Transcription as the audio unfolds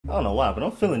I don't know why, but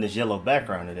I'm feeling this yellow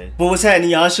background today. But what's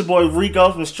happening, y'all? It's your boy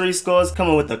Rico from RicoScores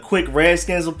coming with a quick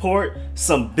Redskins report.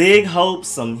 Some big hopes,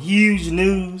 some huge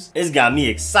news. It's got me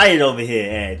excited over here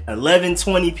at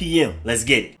 11:20 p.m. Let's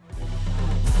get it.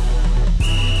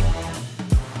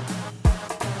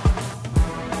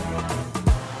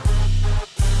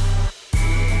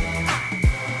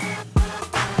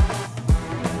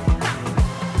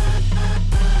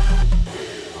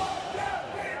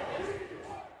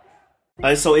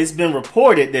 So it's been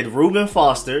reported that Reuben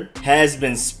Foster has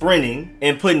been sprinting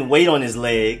and putting weight on his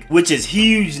leg, which is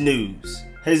huge news.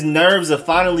 His nerves are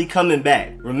finally coming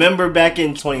back. Remember back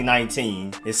in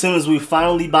 2019, as soon as we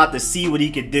finally about to see what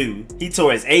he could do, he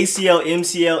tore his ACL,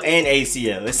 MCL, and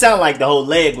ACL. It sounded like the whole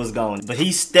leg was gone, but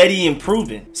he's steady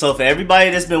improving. So for everybody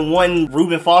that's been wanting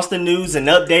Reuben Foster news and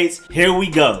updates, here we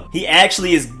go. He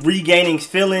actually is regaining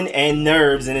feeling and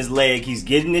nerves in his leg. He's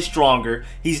getting it stronger.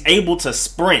 He's able to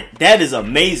sprint. That is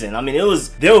amazing. I mean,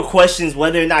 there were questions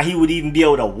whether or not he would even be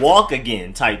able to walk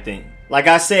again type thing. Like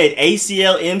I said,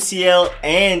 ACL, MCL,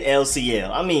 and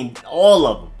LCL. I mean, all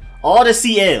of them. All the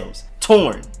CLs.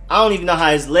 Torn. I don't even know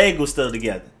how his leg was still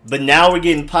together. But now we're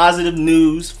getting positive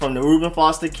news from the Reuben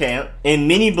Foster camp. And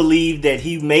many believe that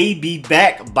he may be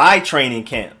back by training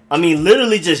camp. I mean,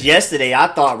 literally just yesterday, I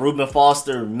thought Reuben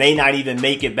Foster may not even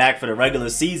make it back for the regular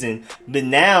season. But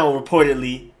now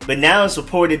it's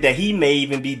reported that he may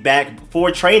even be back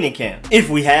for training camp. If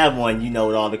we have one, you know,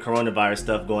 with all the coronavirus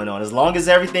stuff going on. As long as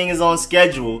everything is on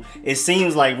schedule, it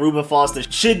seems like Reuben Foster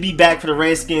should be back for the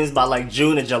Redskins by like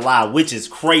June or July, which is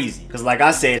crazy. Because like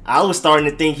I said, I was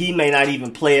starting to think he may not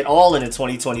even play at all in the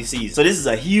 2020 season. So this is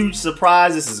a huge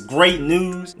surprise. This is great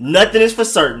news. Nothing is for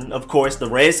certain. Of course, the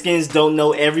Redskins don't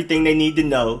know everything they need to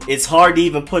know. It's hard to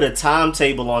even put a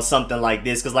timetable on something like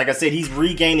this because like I said, he's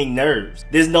regaining nerves.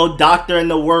 There's no doctor in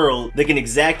the world that can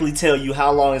exactly tell you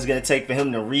how long it's going to take for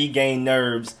him to regain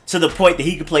nerves to the point that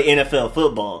he can play NFL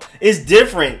football. It's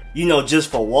different, you know,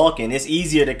 just for walking. It's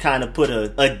easier to kind of put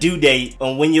a due date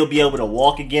on when you'll be able to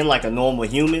walk again like a normal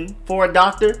human for a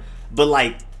doctor. But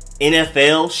like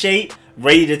NFL shape,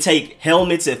 ready to take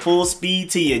helmets at full speed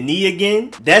to your knee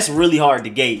again, that's really hard to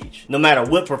gauge, no matter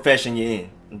what profession you're in.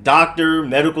 Doctor,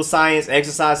 medical science,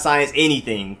 exercise science,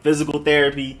 anything, physical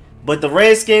therapy. But the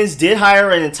Redskins did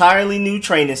hire an entirely new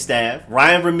training staff.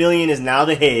 Ryan Vermillion is now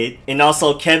the head, and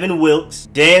also Kevin Wilkes.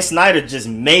 Dan Snyder just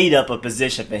made up a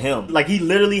position for him. Like, he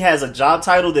literally has a job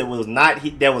title that was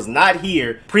not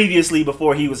here previously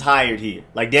before he was hired here.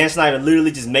 Like, Dan Snyder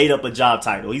literally just made up a job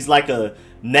title. He's like a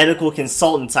medical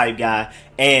consultant type guy,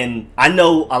 and I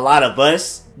know a lot of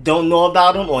us don't know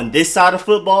about him on this side of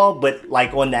football, but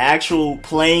like on the actual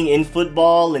playing in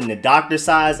football and the doctor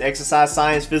side, exercise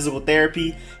science, physical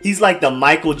therapy, he's like the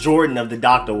Michael Jordan of the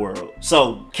doctor world.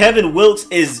 So Kevin Wilkes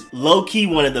is low-key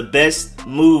one of the best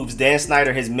moves Dan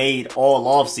Snyder has made all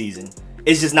offseason.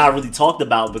 It's just not really talked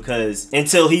about because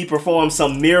until he performs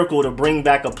some miracle to bring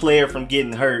back a player from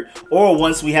getting hurt, or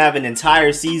once we have an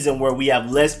entire season where we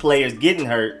have less players getting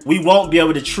hurt, we won't be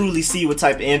able to truly see what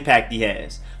type of impact he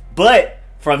has. But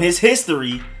from his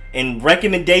history and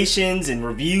recommendations and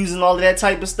reviews and all of that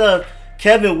type of stuff,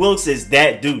 Kevin Wilkes is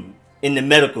that dude in the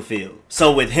medical field.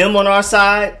 So with him on our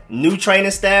side, new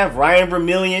training staff, Ryan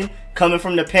Vermillion coming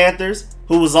from the Panthers,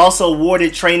 who was also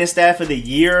awarded training staff of the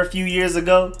year a few years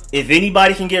ago. If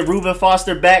anybody can get Reuben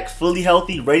Foster back fully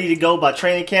healthy, ready to go by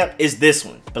training camp, it's this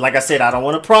one. But like I said, I don't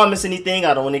want to promise anything.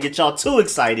 I don't want to get y'all too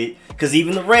excited because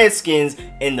even the Redskins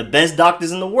and the best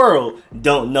doctors in the world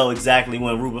don't know exactly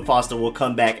when Reuben Foster will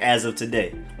come back as of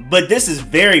today. But this is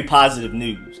very positive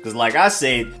news because like I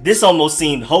said, this almost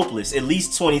seemed hopeless, at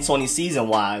least 2020 season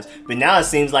wise. But now it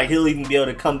seems like he'll even be able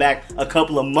to come back a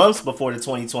couple of months before the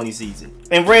 2020 season.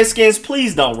 And Redskins,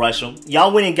 please don't rush him.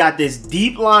 Y'all went and got this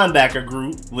deep linebacker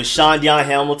group with Sean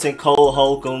Hamilton, Cole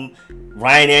Holcomb,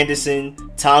 Ryan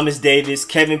Anderson, Thomas Davis,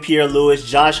 Kevin Pierre-Louis,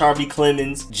 Josh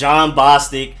Harvey-Clemens, John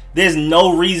Bostic. There's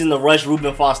no reason to rush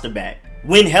Reuben Foster back.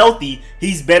 When healthy,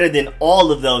 he's better than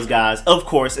all of those guys, of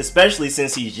course, especially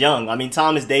since he's young. I mean,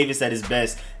 Thomas Davis at his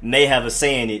best may have a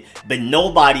say in it, but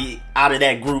nobody out of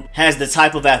that group has the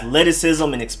type of athleticism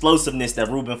and explosiveness that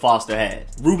Reuben Foster has.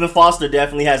 Reuben Foster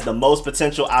definitely has the most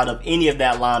potential out of any of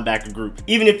that linebacker group.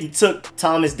 Even if you took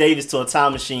Thomas Davis to a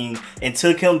time machine and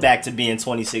took him back to being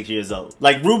 26 years old.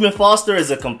 Like, Reuben Foster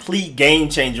is a complete game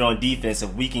changer on defense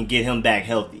if we can get him back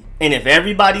healthy. And if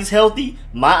everybody's healthy,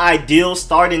 my ideal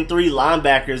starting three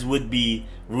linebackers would be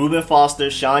Reuben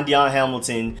Foster, Sean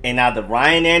Hamilton, and either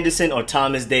Ryan Anderson or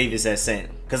Thomas Davis at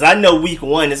center. Because I know week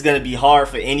 1 is going to be hard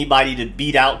for anybody to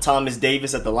beat out Thomas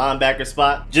Davis at the linebacker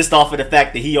spot. Just off of the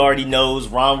fact that he already knows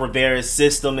Ron Rivera's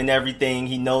system and everything.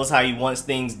 He knows how he wants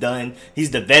things done.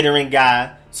 He's the veteran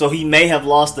guy. So he may have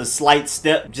lost a slight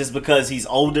step just because he's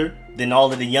older than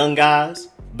all of the young guys.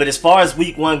 But as far as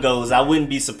week 1 goes, I wouldn't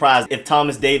be surprised if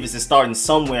Thomas Davis is starting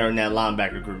somewhere in that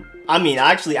linebacker group. I mean,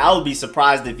 actually, I would be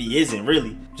surprised if he isn't,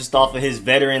 really. Just off of his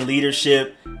veteran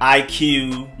leadership,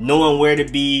 IQ, knowing where to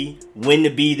be, when to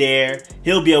be there.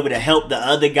 He'll be able to help the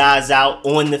other guys out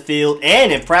on the field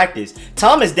and in practice.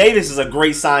 Thomas Davis is a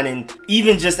great signing,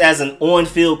 even just as an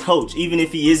on-field coach, even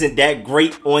if he isn't that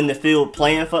great on the field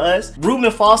playing for us.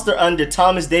 Reuben Foster under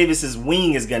Thomas Davis's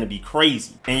wing is going to be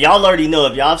crazy. And y'all already know,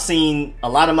 if y'all have seen a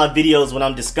lot of my videos when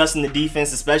I'm discussing the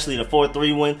defense, especially the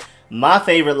 4-3 one, my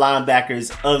favorite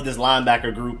linebackers of this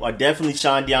linebacker group are definitely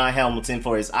Sean Dion Hamilton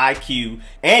for his IQ,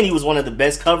 and he was one of the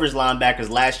best coverage linebackers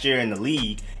last year in the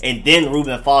league, and then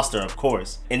Reuben Foster, of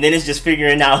course. And then it's just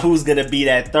figuring out who's going to be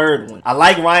that third one. I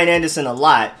like Ryan Anderson a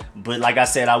lot, but like I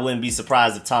said, I wouldn't be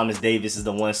surprised if Thomas Davis is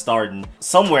the one starting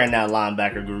somewhere in that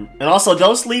linebacker group. And also,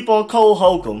 don't sleep on Cole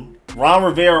Holcomb. Ron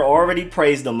Rivera already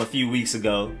praised him a few weeks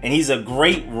ago, and he's a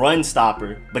great run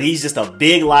stopper, but he's just a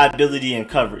big liability in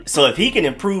coverage. So if he can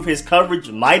improve his coverage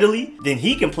mightily, then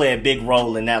he can play a big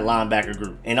role in that linebacker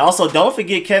group. And also, don't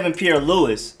forget Kevin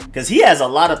Pierre-Louis, because he has a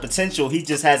lot of potential. He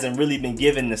just hasn't really been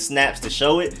given the snaps to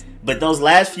show it. But those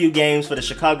last few games for the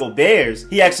Chicago Bears,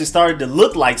 he actually started to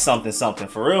look like something,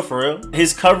 for real, for real.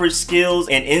 His coverage skills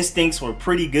and instincts were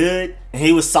pretty good, and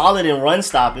he was solid in run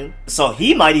stopping. So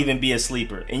he might even be a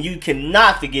sleeper. And you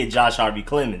cannot forget Josh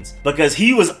Harvey-Clemens, because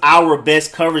he was our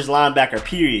best coverage linebacker,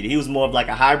 period. He was more of like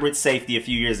a hybrid safety a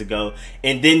few years ago.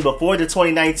 And then before the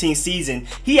 2019 season,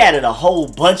 he added a whole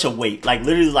bunch of weight, like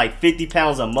literally like 50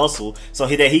 pounds of muscle, so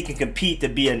that he can compete to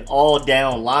be an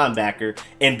all-down linebacker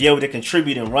and be able to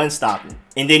contribute in run stopping.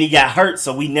 And then he got hurt,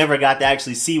 so we never got to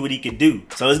actually see what he could do.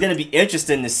 So it's going to be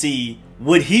interesting to see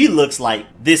what he looks like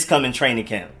this coming training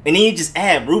camp. And then you just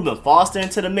add Reuben Foster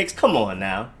into the mix. Come on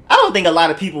now. I don't think a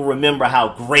lot of people remember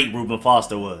how great Reuben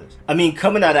Foster was. I mean,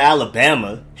 coming out of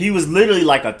Alabama, he was literally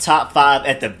like a top 5,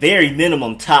 at the very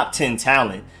minimum, top 10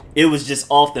 talent. It was just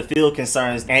off the field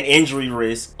concerns and injury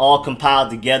risk all compiled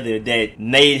together that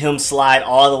made him slide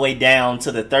all the way down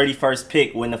to the 31st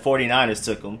pick when the 49ers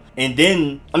took him. And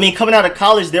then, I mean, coming out of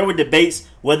college, there were debates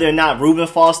whether or not Reuben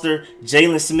Foster,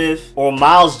 Jalen Smith, or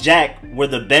Miles Jack were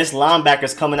the best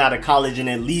linebackers coming out of college in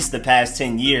at least the past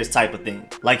 10 years type of thing.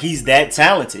 Like, he's that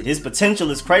talented. His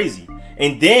potential is crazy.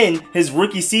 And then his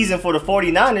rookie season for the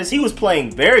 49ers, he was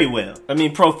playing very well. I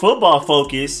mean, Pro Football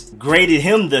Focus graded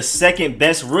him the second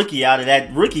best rookie out of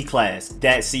that rookie class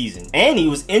that season. And he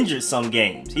was injured some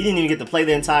games. He didn't even get to play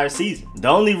the entire season. The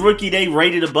only rookie they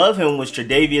rated above him was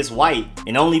Tre'Davious White,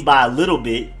 and only by a little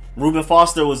bit. Reuben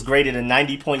Foster was graded a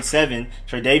 90.7.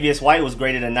 Tre'Davious White was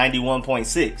graded a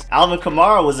 91.6. Alvin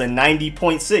Kamara was a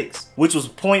 90.6, which was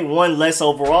 0.1 less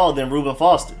overall than Reuben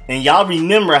Foster. And y'all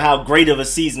remember how great of a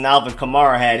season Alvin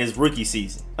Kamara had his rookie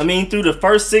season. I mean, through the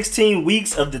first 16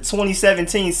 weeks of the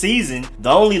 2017 season,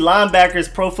 the only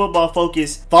linebackers Pro Football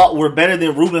Focus thought were better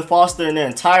than Reuben Foster in the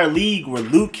entire league were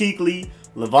Luke Kuechly,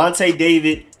 Levante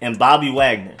David, and Bobby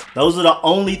Wagner. Those are the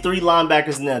only 3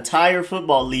 linebackers in the entire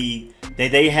football league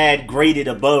that they had graded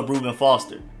above Reuben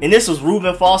Foster. And this was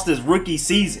Reuben Foster's rookie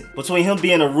season. Between him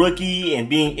being a rookie and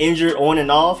being injured on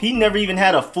and off, he never even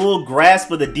had a full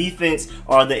grasp of the defense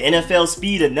or the NFL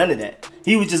speed or none of that.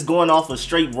 He was just going off of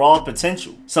straight raw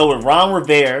potential. So with Ron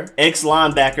Rivera,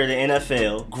 ex-linebacker to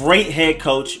NFL, great head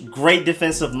coach, great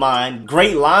defensive mind,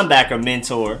 great linebacker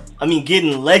mentor, I mean,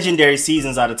 getting legendary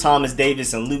seasons out of Thomas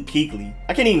Davis and Luke Kuechly,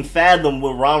 I can't even fathom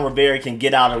what Ron Rivera can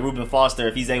get out of Reuben Foster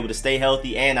if he's able to stay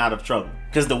healthy and out of trouble.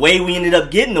 Because the way we ended up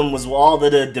getting him was all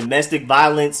of the domestic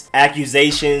violence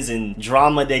accusations and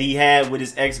drama that he had with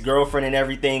his ex-girlfriend and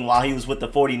everything while he was with the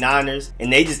 49ers.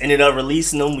 And they just ended up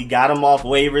releasing him. We got him off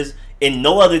waivers. And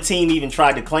no other team even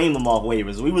tried to claim him off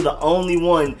waivers. We were the only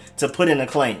one to put in a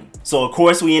claim. So of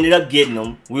course we ended up getting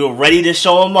him. We were ready to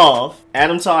show him off.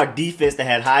 Add him to our defense that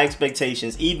had high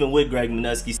expectations, even with Greg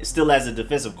Minuski still as a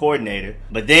defensive coordinator.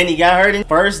 But then he got hurt in the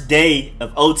first day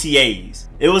of OTAs.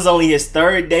 It was only his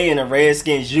 3rd day in a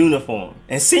Redskins uniform.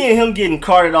 And seeing him getting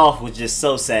carted off was just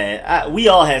so sad. We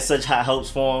all had such high hopes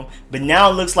for him. But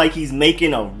now it looks like he's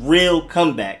making a real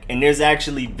comeback. And there's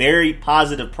actually very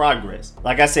positive progress.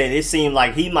 Like I said, it seemed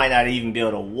like he might not even be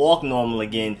able to walk normal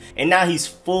again. And now he's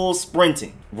full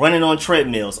sprinting. running on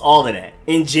treadmills, all of that.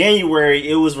 In January,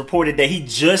 it was reported that he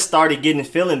just started getting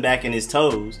feeling back in his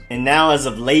toes. And now as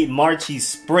of late March, he's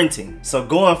sprinting. So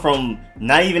going from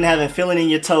not even having feeling in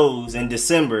your toes in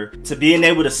December to being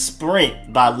able to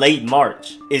sprint by late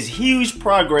March is huge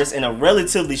progress in a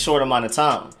relatively short amount of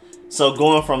time. So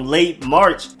going from late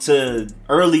March to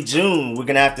early June, we're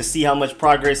going to have to see how much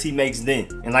progress he makes then.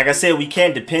 And like I said, we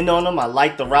can't depend on him. I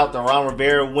like the route that Ron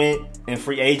Rivera went in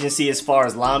free agency as far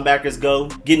as linebackers go.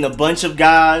 Getting a bunch of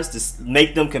guys to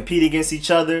make them compete against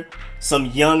each other. Some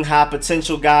young high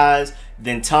potential guys.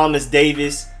 Then Thomas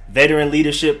Davis, veteran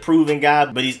leadership proven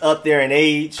guy, but he's up there in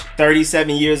age.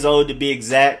 37 years old to be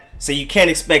exact. So you can't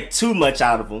expect too much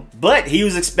out of him. But he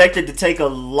was expected to take a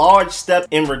large step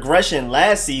in regression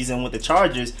last season with the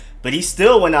Chargers, but he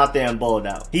still went out there and balled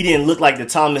out. He didn't look like the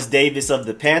Thomas Davis of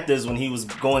the Panthers when he was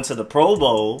going to the Pro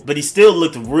Bowl, but he still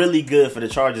looked really good for the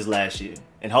Chargers last year.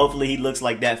 And hopefully he looks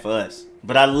like that for us.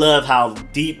 But I love how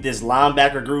deep this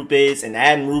linebacker group is, and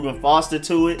adding Reuben Foster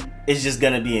to it is just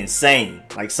gonna be insane.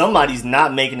 Like, somebody's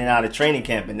not making it out of training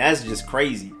camp, and that's just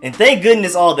crazy. And thank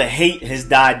goodness all the hate has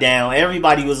died down.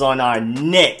 Everybody was on our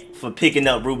neck for picking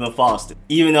up Reuben Foster,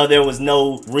 even though there was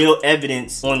no real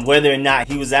evidence on whether or not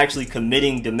he was actually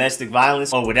committing domestic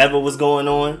violence or whatever was going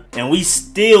on. And we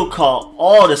still caught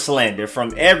all the slander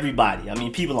from everybody. I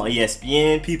mean, people on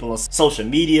ESPN, people on social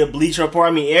media, Bleacher Report,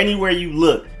 I mean, anywhere you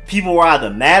look. People were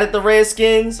either mad at the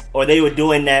Redskins or they were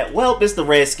doing that, well, it's the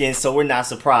Redskins, so we're not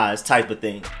surprised type of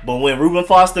thing. But when Reuben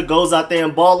Foster goes out there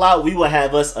and ball out, we will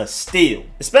have us a steal.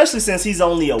 Especially since he's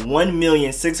only a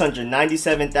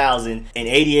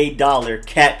 $1,697,088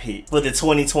 cap hit for the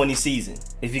 2020 season.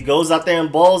 If he goes out there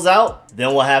and balls out, then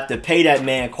we'll have to pay that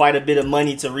man quite a bit of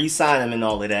money to re-sign him and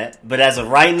all of that. But as of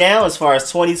right now, as far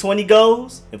as 2020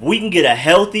 goes, if we can get a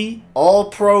healthy,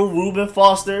 all-pro Reuben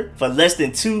Foster for less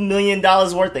than $2 million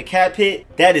worth of cap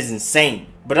hit, that is insane.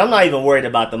 But I'm not even worried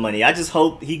about the money. I just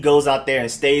hope he goes out there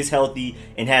and stays healthy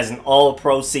and has an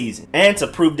all-pro season. And to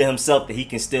prove to himself that he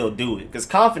can still do it. Because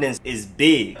confidence is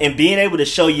big. And being able to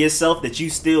show yourself that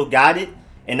you still got it,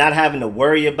 and not having to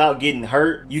worry about getting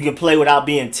hurt, you can play without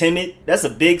being timid. That's a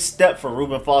big step for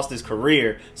Reuben Foster's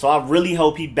career. So I really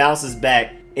hope he bounces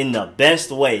back in the best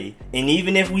way. And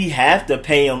even if we have to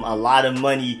pay him a lot of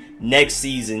money next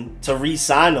season to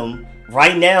re-sign him,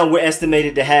 right now we're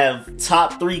estimated to have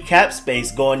top 3 cap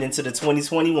space going into the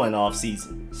 2021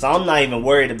 offseason. So I'm not even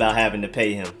worried about having to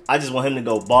pay him. I just want him to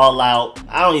go ball out.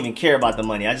 I don't even care about the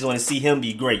money. I just want to see him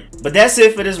be great. But that's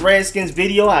it for this Redskins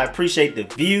video. I appreciate the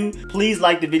view. Please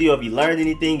like the video if you learned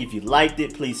anything. If you liked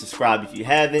it, please subscribe if you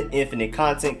haven't. Infinite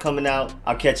content coming out.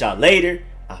 I'll catch y'all later.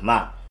 I'm out.